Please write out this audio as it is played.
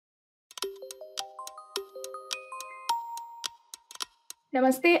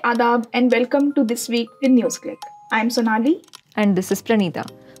Namaste, Adab, and welcome to this week in NewsClick. I am Sonali. And this is Pranita.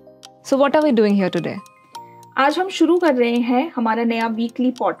 So what are we doing here today? आज हम शुरू कर रहे हैं हमारा नया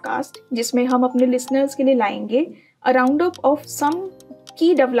वीकली पॉडकास्ट जिसमें हम अपने लिसनर्स के लिए लाएंगे a roundup of some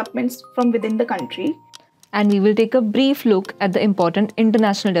key developments from within the country. And we will take a brief look at the important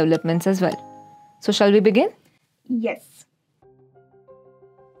international developments as well. So shall we begin? Yes.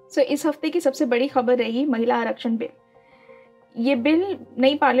 So इस हफ्ते की सबसे बड़ी खबर रही महिला आरक्षण बिल. ये बिल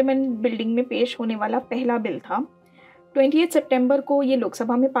नई पार्लियामेंट बिल्डिंग में पेश होने वाला पहला बिल था. 28 सितंबर को ये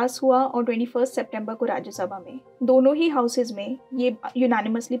लोकसभा में पास हुआ और 21 सितंबर को राज्यसभा में. दोनों ही हाउसेज में ये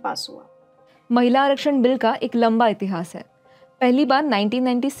यूनानिमसली पास हुआ. महिला आरक्षण बिल का एक लंबा इतिहास है. पहली बार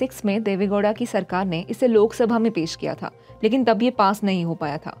 1996 में देवेगौड़ा की सरकार ने इसे लोकसभा में पेश किया था, लेकिन तब ये पास नहीं हो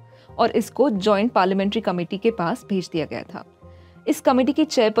पाया था और इसको जॉइंट पार्लियामेंट्री कमेटी के पास भेज दिया गया था. इस कमेटी की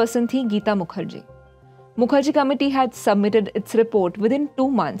चेयरपर्सन थी Gita Mukherjee. Mukherjee committee had submitted its report within 2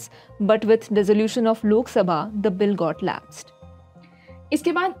 months, but with dissolution of Lok Sabha, the bill got lapsed.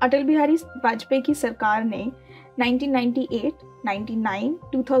 इसके बाद अटल बिहारी वाजपेयी की सरकार ने 1998, 99,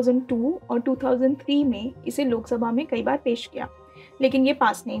 2002 और 2003 में इसे लोकसभा में कई बार पेश किया, लेकिन ये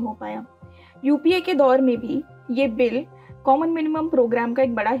पास नहीं हो पाया. यूपीए के दौर में भी ये बिल कॉमन मिनिमम प्रोग्राम का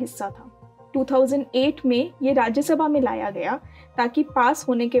एक बड़ा हिस्सा था. 2008 में ये राज्यसभा में लाया गया ताकि पास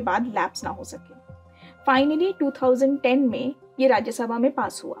होने के बाद लैप्स ना हो सके. फाइनली 2010 में ये राज्यसभा में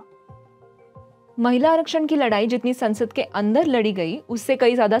पास हुआ. महिला आरक्षण की लड़ाई जितनी संसद के अंदर लड़ी गई, उससे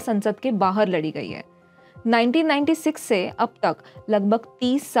कई ज्यादा संसद के बाहर लड़ी गई है. 1996 से अब तक लगभग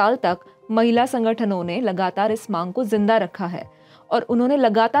 30 साल तक महिला संगठनों ने लगातार इस मांग को जिंदा रखा है और उन्होंने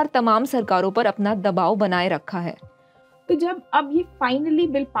लगातार तमाम सरकारों पर अपना दबाव बनाए रखा है. तो जब अब ये फाइनली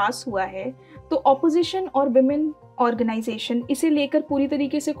बिल पास हुआ है, तो ऑपोजिशन और विमेन ऑर्गेनाइजेशन इसे लेकर पूरी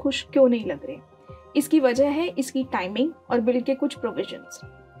तरीके से खुश क्यों नहीं लग रहे? इसकी वजह है इसकी टाइमिंग और बिल के कुछ प्रोविजंस.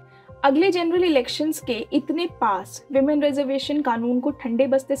 अगले जनरल इलेक्शंस के इतने पास विमेन रिजर्वेशन कानून को ठंडे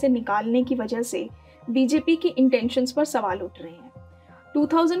बस्ते से निकालने की वजह से बीजेपी की इंटेंशंस पर सवाल उठ रहे हैं.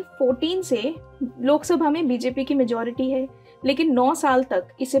 2014 से लोकसभा में बीजेपी की मेजॉरिटी है, लेकिन 9 साल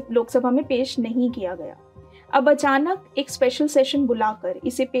तक इसे लोकसभा में पेश नहीं किया गया. अब अचानक एक स्पेशल सेशन बुलाकर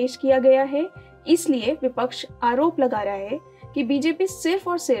इसे पेश किया गया है. इसलिए विपक्ष आरोप लगा रहा है कि बीजेपी सिर्फ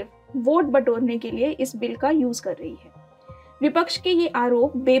और सिर्फ वोट बटोरने के लिए इस बिल का यूज कर रही है. विपक्ष के ये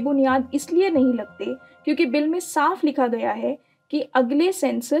आरोप बेबुनियाद इसलिए नहीं लगते क्योंकि बिल में साफ लिखा गया है कि अगले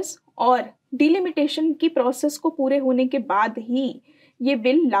सेंसस और डिलिमिटेशन की प्रोसेस को पूरे होने के बाद ही ये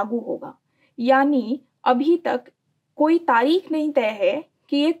बिल लागू होगा. यानी अभी तक कोई तारीख नहीं तय है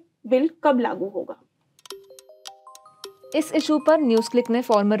कि ये बिल कब लागू होगा. इस इशू पर न्यूज़क्लिक ने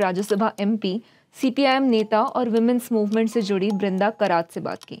फॉर्मर राज्यसभा एमपी, सीपीआईएम नेता और विमेन्स मूवमेंट से जुड़ी बृंदा करात से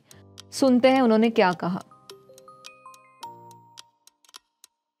बात की. सुनते हैं उन्होंने क्या कहा.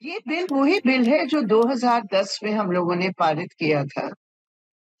 ये बिल वही बिल है जो 2010 में हम लोगों ने पारित किया था.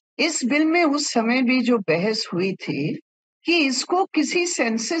 इस बिल में उस समय भी जो बहस हुई थी कि इसको किसी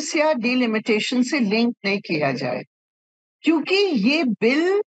सेंसस या डिलिमिटेशन से लिंक नहीं किया जाए, क्योंकि ये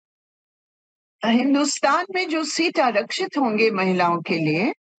बिल हिंदुस्तान में जो सीट आरक्षित होंगे महिलाओं के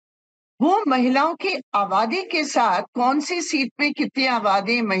लिए, वो महिलाओं की आबादी के साथ कौन सी सीट में कितनी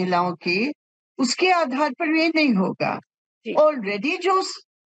आबादी महिलाओं की, उसके आधार पर ये नहीं होगा. ऑलरेडी जो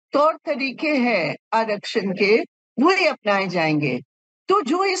तौर तरीके हैं आरक्षण के, वो ही अपनाए जाएंगे. तो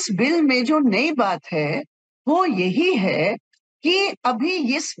जो इस बिल में जो नई बात है वो यही है कि अभी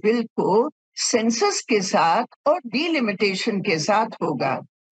इस बिल को सेंसस के साथ और डिलिमिटेशन के साथ होगा.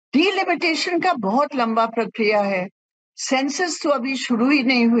 डिलिमिटेशन का बहुत लंबा प्रक्रिया है, सेंसस तो अभी शुरू ही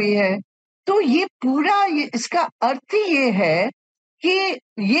नहीं हुई है. तो ये पूरा इसका अर्थ ये है कि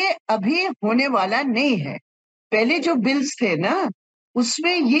ये अभी होने वाला नहीं है. पहले जो बिल्स थे ना,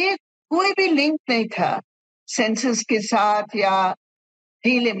 उसमें ये कोई भी लिंक नहीं था सेंसस के साथ या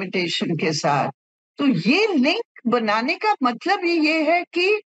डिलिमिटेशन के साथ. तो ये लिंक बनाने का मतलब ही ये है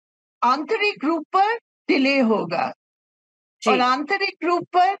कि आंतरिक रूप पर डिले होगा और आंतरिक रूप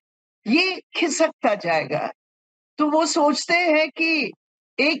पर ये खिसकता जाएगा. तो वो सोचते हैं कि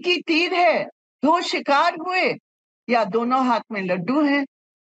एक ही तीर है, 2 शिकार हुए, या दोनों हाथ में लड्डू हैं.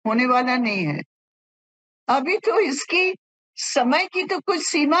 होने वाला नहीं है. अभी तो इसकी समय की तो कुछ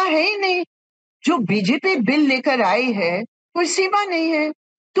सीमा है ही नहीं. जो बीजेपी बिल लेकर आई है, कोई सीमा नहीं है.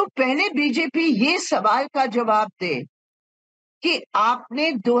 तो पहले बीजेपी ये सवाल का जवाब दे कि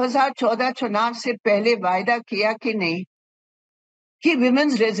आपने 2014 चुनाव से पहले वायदा किया कि नहीं कि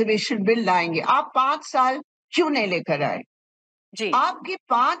विमेन्स रिजर्वेशन बिल लाएंगे. आप 5 साल क्यों नहीं लेकर आए? आपकी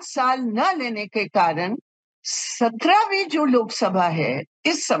 5 साल न लेने के कारण 17वीं जो लोकसभा है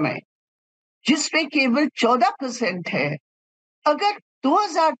इस समय, जिसमें केवल 14% है, अगर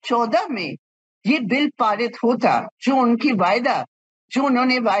 2014 में ये बिल पारित होता, जो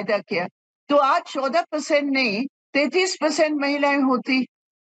उन्होंने वायदा किया, तो आज 14% नहीं 33% महिलाएं होती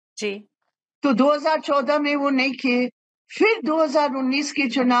जी। तो 2014 में वो नहीं किए। फिर 2019 के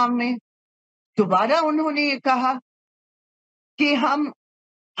चुनाव में दोबारा उन्होंने ये कहा कि हम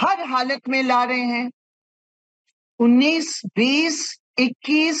हर हालत में ला रहे हैं। 19, 20,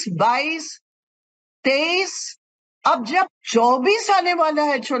 21, 22, 23, अब जब 24 आने वाला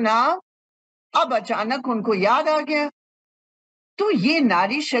है चुनाव, अब अचानक उनको याद आ गया। तो ये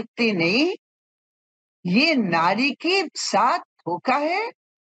नारी शक्ति नहीं, ये नारी के साथ धोखा है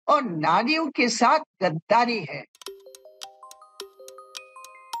और नारियों के साथ गद्दारी है।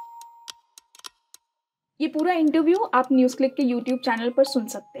 ये पूरा इंटरव्यू आप न्यूज़ क्लिक के यूट्यूब चैनल पर सुन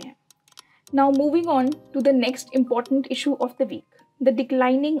सकते हैं। Now moving on to the next important issue of the week, the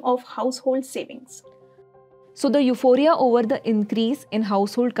declining of household savings. So the euphoria over the increase in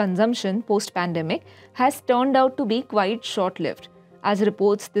household consumption post-pandemic has turned out to be quite short-lived, as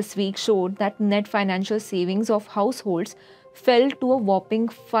reports this week showed that net financial savings of households fell to a whopping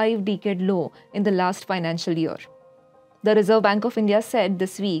 5-decade low in the last financial year. The Reserve Bank of India said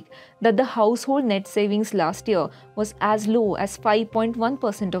this week that the household net savings last year was as low as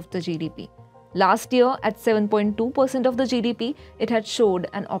 5.1% of the GDP. Last year, at 7.2% of the GDP, it had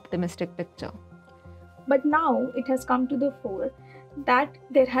showed an optimistic picture. But now it has come to the fore that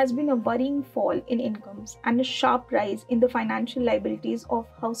there has been a worrying fall in incomes and a sharp rise in the financial liabilities of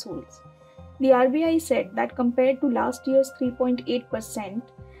households. The RBI said that compared to last year's 3.8%,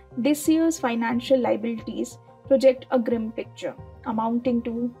 this year's financial liabilities project a grim picture, amounting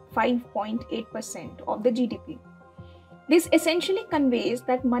to 5.8% of the GDP. This essentially conveys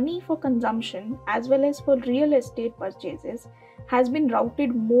that money for consumption as well as for real estate purchases has been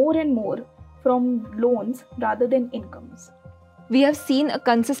routed more and more from loans rather than incomes. We have seen a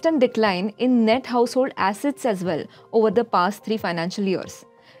consistent decline in net household assets as well over the past 3 financial years.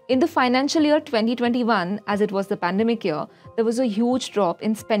 In the financial year 2021, as it was the pandemic year, there was a huge drop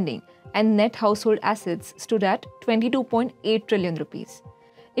in spending and net household assets stood at 22.8 trillion rupees.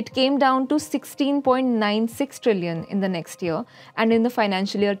 It came down to 16.96 trillion in the next year, and in the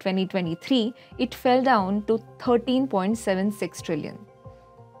financial year 2023, it fell down to 13.76 trillion.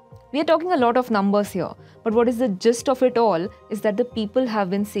 We are talking a lot of numbers here, but what is the gist of it all is that the people have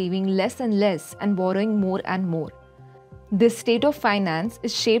been saving less and less and borrowing more and more. This state of finance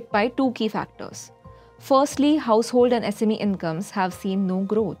is shaped by 2 key factors. Firstly, household and SME incomes have seen no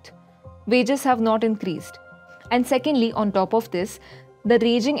growth. Wages have not increased. And secondly, on top of this, the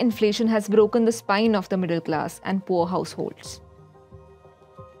raging inflation has broken the spine of the middle class and poor households.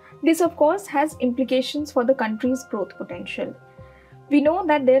 This, of course, has implications for the country's growth potential. We know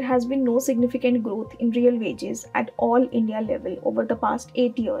that there has been no significant growth in real wages at all India level over the past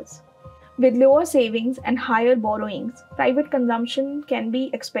 8 years. With lower savings and higher borrowings, private consumption can be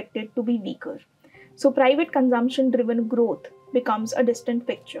expected to be weaker. So private consumption-driven growth becomes a distant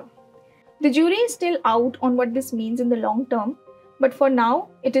picture. The jury is still out on what this means in the long term, but for now,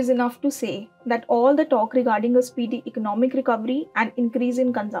 it is enough to say that all the talk regarding a speedy economic recovery and increase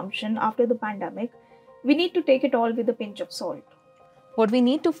in consumption after the pandemic, we need to take it all with a pinch of salt. What we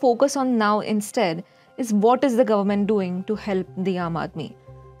need to focus on now instead is what is the government doing to help the Aam Aadmi?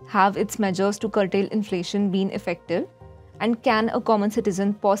 Have its measures to curtail inflation been effective? And can a common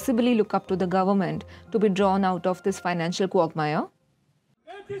citizen possibly look up to the government to be drawn out of this financial quagmire?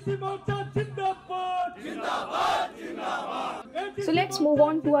 So let's move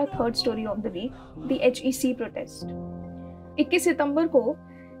on to our third story of the week, the HEC protest. 21 सितंबर को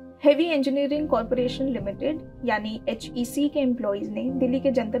heavy engineering corporation limited यानी HEC के employees ने दिल्ली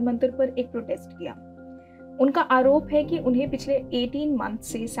के जंतर मंतर पर एक protest किया। उनका आरोप है कि उन्हें पिछले 18 मंथ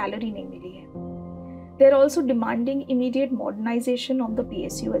से सैलरी नहीं मिली है। They are also demanding immediate modernization of the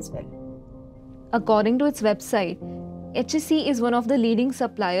PSU as well. According to its website, HEC is one of the leading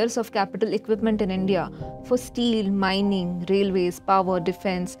suppliers of capital equipment in India for steel, mining, railways, power,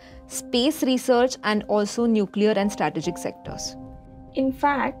 defense, space research and also nuclear and strategic sectors.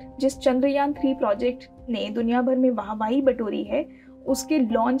 In fact जिस Chandrayaan 3 project ने दुनिया भर में वाहवाही बटोरी है, उसके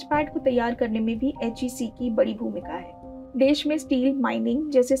launch pad को तैयार करने में भी HEC की बड़ी भूमिका है। देश में स्टील, माइनिंग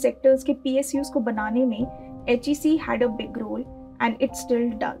जैसे सेक्टर्स के PSUs को बनाने में HEC had a big role and it still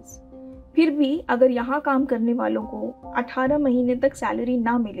does. फिर भी अगर यहाँ काम करने वालों को 18 महीने तक सैलरी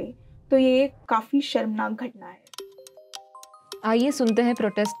ना मिले तो ये काफ़ी शर्मनाक घटना है। आइए सुनते हैं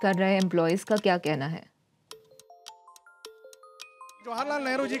प्रोटेस्ट कर रहे एम्प्लॉइज का क्या कहना है। जवाहरलाल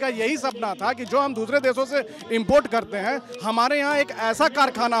नेहरू जी का यही सपना था कि जो हम दूसरे देशों से इंपोर्ट करते हैं, हमारे यहाँ एक ऐसा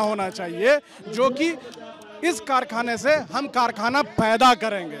कारखाना होना चाहिए जो कि इस कारखाने से हम कारखाना पैदा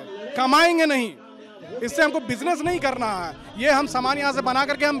करेंगे, कमाएंगे नहीं। इससे हमको बिजनेस नहीं करना है, ये हम सामान यहाँ से बना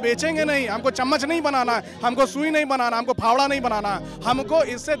करके हम बेचेंगे नहीं, हमको चम्मच नहीं बनाना है, हमको सुई नहीं बनाना, हमको फावड़ा नहीं बनाना है, हमको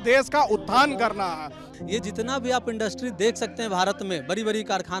इससे देश का उत्थान करना है। ये जितना भी आप इंडस्ट्री देख सकते हैं भारत में, बड़ी बड़ी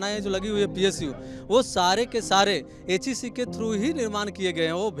कारखानाएं जो लगी हुई है पीएसयू, वो सारे के सारे HEC के थ्रू ही निर्माण किए गए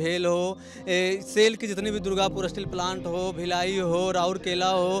हैं। वो भेल हो, सेल की जितनी भी दुर्गापुर स्टील प्लांट हो, भिलाई हो, राउरकेला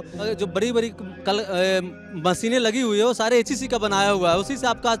हो, जो बड़ी बड़ी मशीनें लगी हुई है वो सारे HEC का बनाया हुआ है, उसी से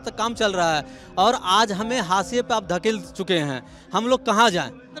आपका आज तक काम चल रहा है। और आज हमें हाशिए पे आप धकेल चुके हैं, हम लोग कहाँ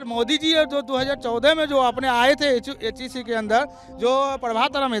जाएं? मोदी जी जो 2014 में जो अपने आए थे HEC के अंदर, जो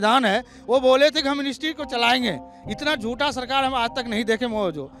प्रभात मैदान है, वो बोले थे कि हम मिनिस्ट्री को चलाएंगे। इतना झूठा सरकार हम आज तक नहीं देखे।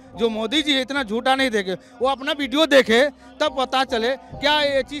 जो मोदी जी इतना झूठा नहीं देखे, वो अपना वीडियो देखे तब पता चले क्या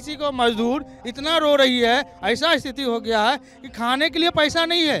HEC को मजदूर इतना रो रही है। ऐसा स्थिति हो गया है कि खाने के लिए पैसा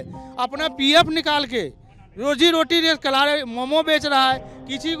नहीं है, अपना PF निकाल के रोजी रोटी कला रहे, मोमो बेच रहा है,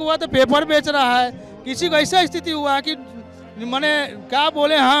 किसी को हुआ तो पेपर बेच रहा है, किसी को ऐसा स्थिति हुआ है कि मैंने क्या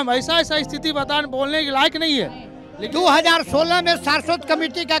बोले हम, ऐसा स्थिति बता बोलने के लायक नहीं है। 2016 में शाश्वत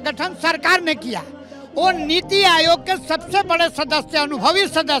कमेटी का गठन सरकार ने किया। वो नीति आयोग के सबसे बड़े सदस्य, अनुभवी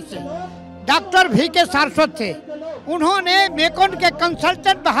सदस्य डॉक्टर VK शाश्वत थे। उन्होंने मेकोन के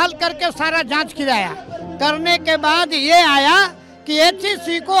कंसल्टेंट बहाल करके सारा जांच कराया। करने के बाद ये आया कि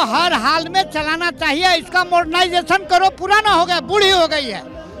HEC को हर हाल में चलाना चाहिए, इसका मॉडर्नाइजेशन करो, पुराना हो गया, बूढ़ी हो गई है,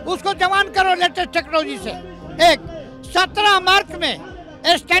 उसको जवान करो लेटेस्ट टेक्नोलॉजी से। 17 मार्च में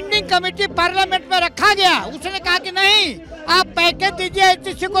स्टैंडिंग कमेटी पार्लियामेंट में रखा गया। उसने कहा कि नहीं, आप पैकेज दीजिए,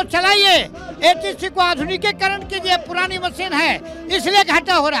 HEC को चलाइए, HEC को आधुनिकीकरण कीजिए, पुरानी मशीन है इसलिए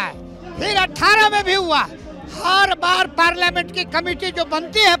घाटा हो रहा है। फिर 18 में भी हुआ। हर बार पार्लियामेंट की कमेटी जो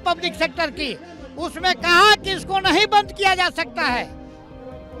बनती है पब्लिक सेक्टर की, उसमें कहा कि इसको नहीं बंद किया जा सकता है।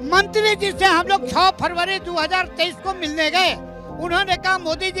 मंत्री जी से हम लोग 6 फरवरी 2023 को मिलने गए। उन्होंने कहा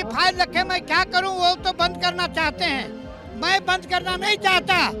मोदी जी फाइल रखे, मैं क्या करूं, वो तो बंद करना चाहते हैं। मैं बंद करना नहीं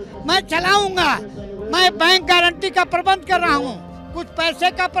चाहता, मैं चलाऊंगा। मैं बैंक गारंटी का प्रबंध कर रहा हूँ, कुछ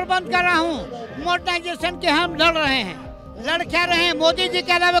पैसे का प्रबंध कर रहा हूँ। मॉडर्नाइजेशन के हम लड़ रहे हैं, लड़ क्या रहे हैं, मोदी जी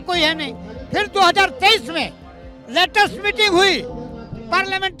के अलावा कोई है नहीं। फिर 2023 में लेटेस्ट मीटिंग हुई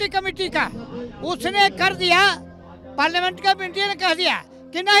पार्लियामेंट्री कमेटी का, उसने कर दिया, पार्लियामेंट कमेटी ने कह दिया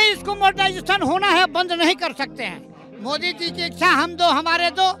कि नहीं, इसको मॉडर्नाइजेशन होना है, बंद नहीं कर सकते हैं। मोदी जी की इच्छा, हम दो हमारे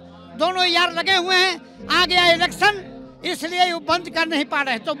दो, दोनों यार लगे हुए हैं। आ गया इलेक्शन, इसलिए वो बंद कर नहीं पा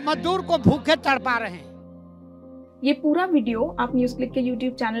रहे, तो मजदूर को भूखे तड़पा रहे हैं। ये पूरा वीडियो आप न्यूज़क्लिक के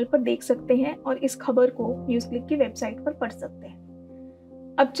YouTube चैनल पर देख सकते हैं और इस खबर को न्यूज़क्लिक की वेबसाइट पर पढ़ सकते हैं।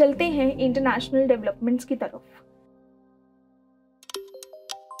 अब चलते हैं इंटरनेशनल डेवलपमेंट्स की तरफ।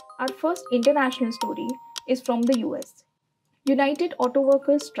 Our first international story is from the US. United Auto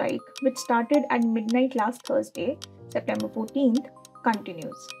Workers strike, which started at midnight last Thursday, September 14th,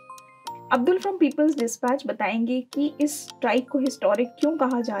 continues. Abdul from peoples dispatch बताएंगे कि इस स्ट्राइक को हिस्टोरिक क्यों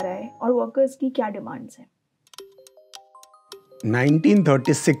कहा जा रहा है और वर्कर्स की क्या डिमांड्स हैं।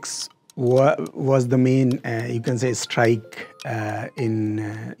 1936 was the main, you can say, strike in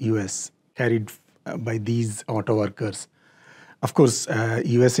US carried by these auto workers. Of course,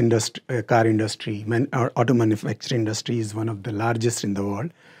 US car industry, auto manufacturing industry is one of the largest in the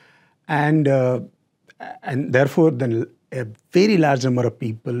world, and therefore a very large number of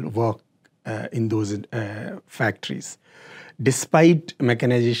people work in those factories. Despite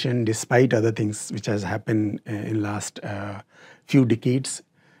mechanization, despite other things which has happened in last few decades,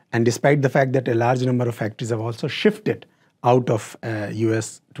 and despite the fact that a large number of factories have also shifted out of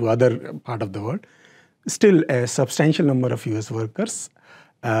US to other part of the world, still a substantial number of US workers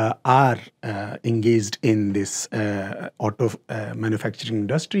are engaged in this auto manufacturing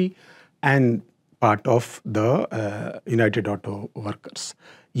industry and part of the United Auto Workers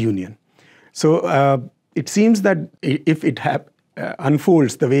Union. So it seems that if it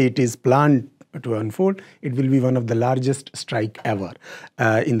unfolds the way it is planned to unfold, it will be one of the largest strike ever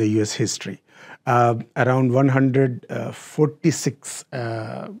in the US history. Around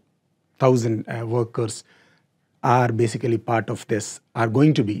 146,000 workers are basically part of this, are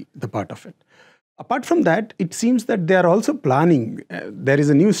going to be the part of it. Apart from that, it seems that they are also planning, there is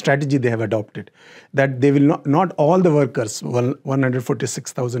a new strategy they have adopted, that they will not all the workers,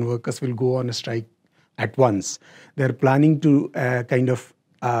 146,000 workers will go on a strike at once. They are planning to kind of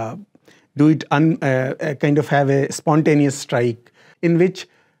do it, kind of have a spontaneous strike in which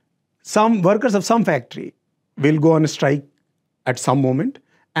some workers of some factory will go on a strike at some moment,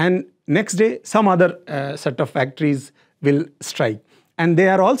 and next day some other set of factories will strike. And they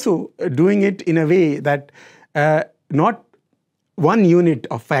are also doing it in a way that not one unit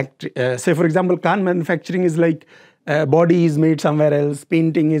of factory, say for example, car manufacturing is like body is made somewhere else,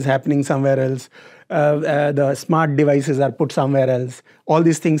 painting is happening somewhere else, the smart devices are put somewhere else, all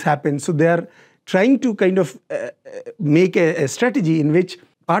these things happen. So they are trying to kind of make a strategy in which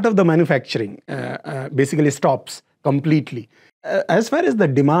part of the manufacturing basically stops completely. As far as the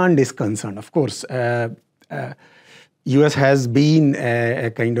demand is concerned, of course, US has been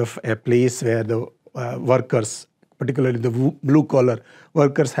a kind of a place where the workers, particularly the blue-collar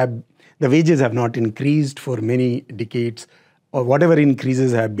workers, the wages have not increased for many decades, or whatever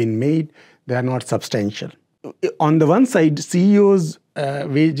increases have been made, they are not substantial. On the one side, CEOs'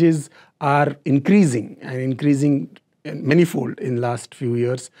 wages are increasing, and increasing manyfold in the last few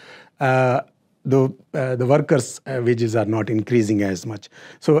years. The workers' wages are not increasing as much.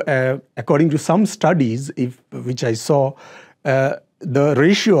 So according to some studies, which I saw, the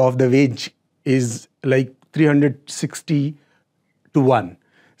ratio of the wage is like 360 to 1.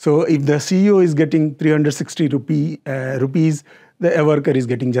 So if the CEO is getting 360 rupees, the worker is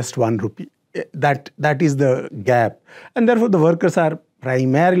getting just 1 rupee. That is the gap. And therefore the workers are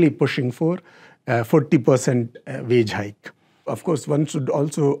primarily pushing for 40% wage hike. Of course, one should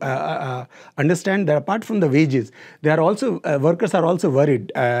also understand that apart from the wages, workers are also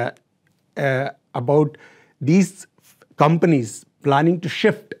worried about these companies planning to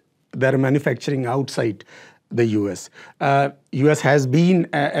shift their manufacturing outside the US. US has been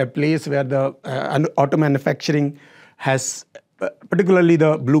a place where the auto manufacturing has, particularly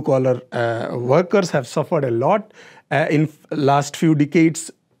the blue-collar workers, have suffered a lot. In last few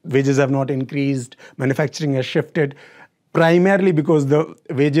decades, wages have not increased, manufacturing has shifted, primarily because the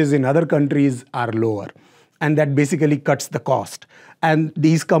wages in other countries are lower. And that basically cuts the cost. And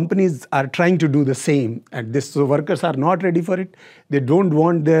these companies are trying to do the same. So workers are not ready for it. They don't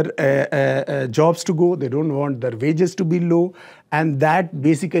want their jobs to go. They don't want their wages to be low. And that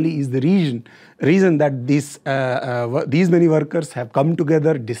basically is the reason that these many workers have come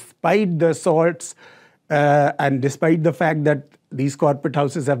together despite the assaults and despite the fact that these corporate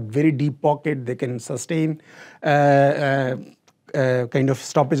houses have very deep pocket. They can sustain kind of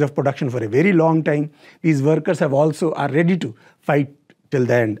stoppage of production for a very long time. These workers are ready to fight till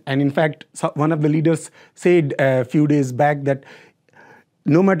the end. And in fact, one of the leaders said a few days back that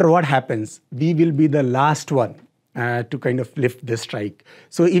no matter what happens, we will be the last one to kind of lift the strike.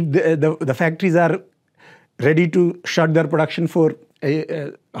 So if the factories are ready to shut their production for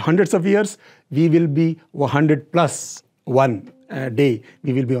hundreds of years, we will be 100 plus one day,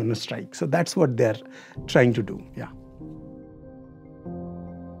 we will be on a strike. So that's what they're trying to do, yeah.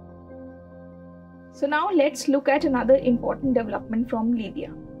 So now let's look at another important development from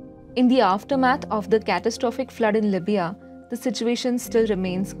Libya. In the aftermath of the catastrophic flood in Libya, the situation still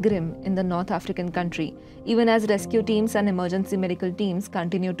remains grim in the North African country, even as rescue teams and emergency medical teams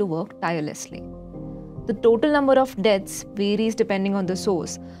continue to work tirelessly. The total number of deaths varies depending on the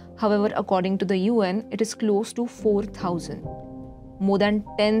source. However, according to the UN, it is close to 4,000. More than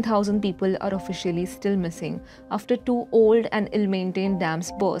 10,000 people are officially still missing after 2 old and ill-maintained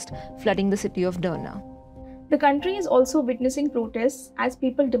dams burst, flooding the city of Derna. The country is also witnessing protests as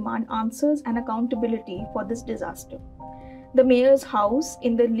people demand answers and accountability for this disaster. The mayor's house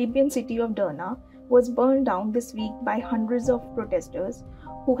in the Libyan city of Derna was burned down this week by hundreds of protesters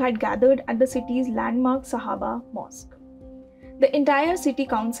who had gathered at the city's landmark Sahaba Mosque. The entire city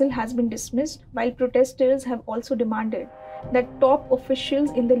council has been dismissed, while protesters have also demanded that top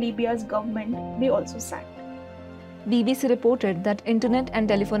officials in the Libya's government be also sacked. BBC reported that internet and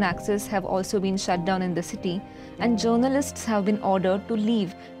telephone access have also been shut down in the city, and journalists have been ordered to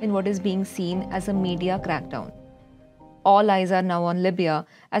leave in what is being seen as a media crackdown. All eyes are now on Libya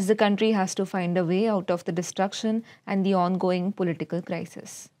as the country has to find a way out of the destruction and the ongoing political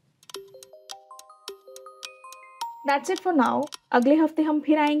crisis. That's it for now. अगले हफ्ते हम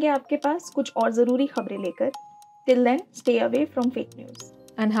फिर आएंगे आपके पास कुछ और ज़रूरी खबरें लेकर. Till then, stay away from fake news.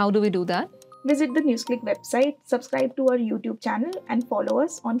 And how do we do that? Visit the NewsClick website, subscribe to our YouTube channel, and follow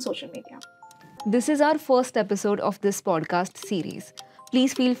us on social media. This is our first episode of this podcast series.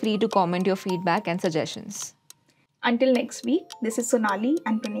 Please feel free to comment your feedback and suggestions. Until next week, this is Sonali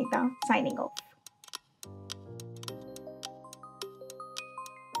and Pranita signing off.